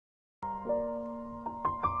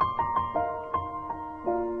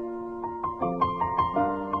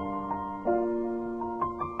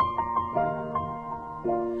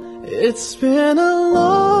It's been a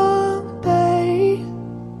long day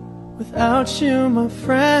without you, my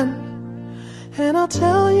friend, and I'll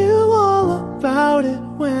tell you all about it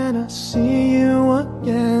when I see you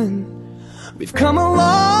again. We've come a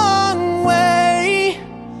long way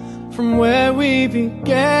from where we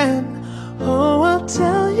began. Oh, I'll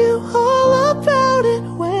tell you all about it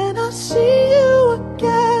when I see you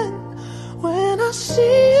again. When I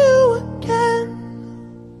see you again.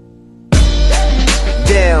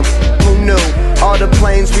 Damn, who knew? All the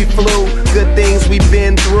planes we flew, good things we've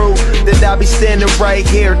been through, that I'll be standing right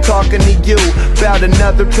here talking to you about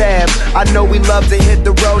another path. I know we love to hit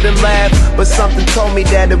the road and laugh, but something told me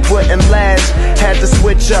that it wouldn't last. Had to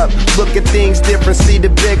switch up, look at things different, see the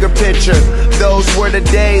bigger picture. Those were the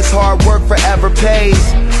days, hard work forever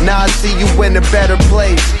pays. Now I see you in a better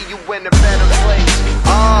place.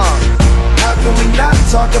 How can we not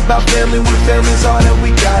talk about family when family's all that we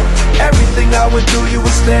got? Everything I would do, you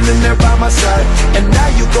were standing there by my side, and now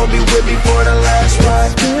you gon' be with me for the last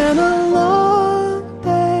ride. It's been a long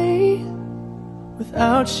day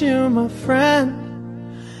without you, my friend,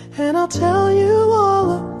 and I'll tell you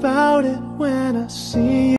all about it when I see you.